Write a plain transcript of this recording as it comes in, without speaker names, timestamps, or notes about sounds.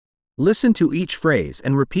Listen to each phrase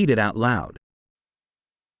and repeat it out loud.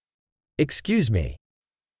 Excuse me.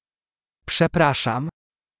 Przepraszam.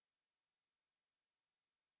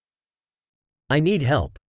 I need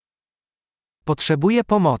help. Potrzebuję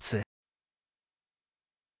pomocy.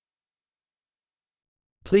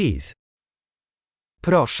 Please.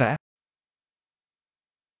 Proszę.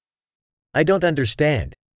 I don't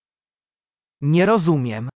understand. Nie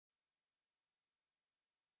rozumiem.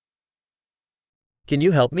 Can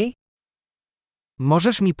you help me?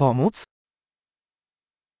 Możesz mi pomóc?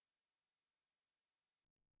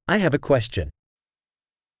 I have a question.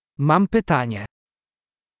 Mam pytanie.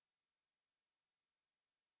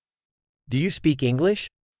 Do you speak English?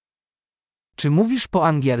 Czy mówisz po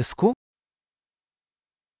angielsku?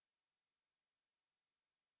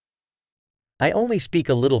 I only speak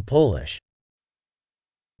a little Polish.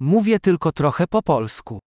 Mówię tylko trochę po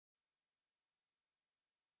polsku.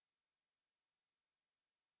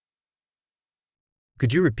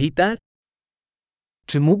 Could you repeat that?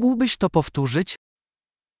 Czy mógłbyś to powtórzyć?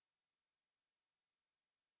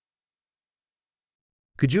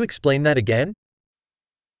 Could you explain that again?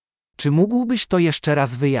 Czy mógłbyś to jeszcze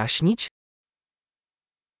raz wyjaśnić?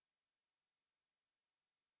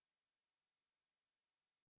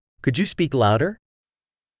 Could you speak louder?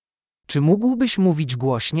 Czy mógłbyś mówić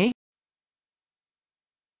głośniej?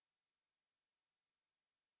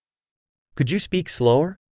 Could you speak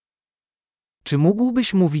slower? Czy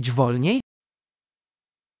mógłbyś mówić wolniej?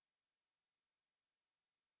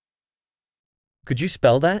 Could you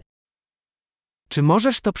spell that? Czy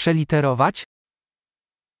możesz to przeliterować?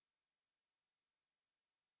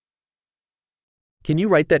 Can you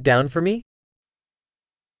write that down for me?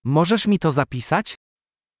 Możesz mi to zapisać?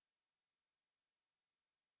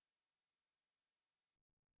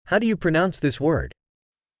 How do you pronounce this word?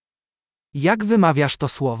 Jak wymawiasz to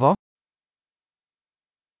słowo?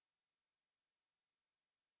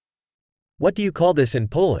 What do you call this in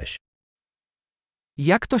Polish?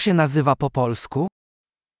 Jak to się nazywa po polsku?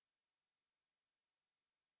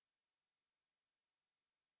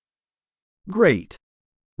 Great!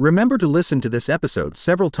 Remember to listen to this episode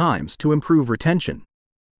several times to improve retention.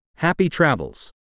 Happy travels!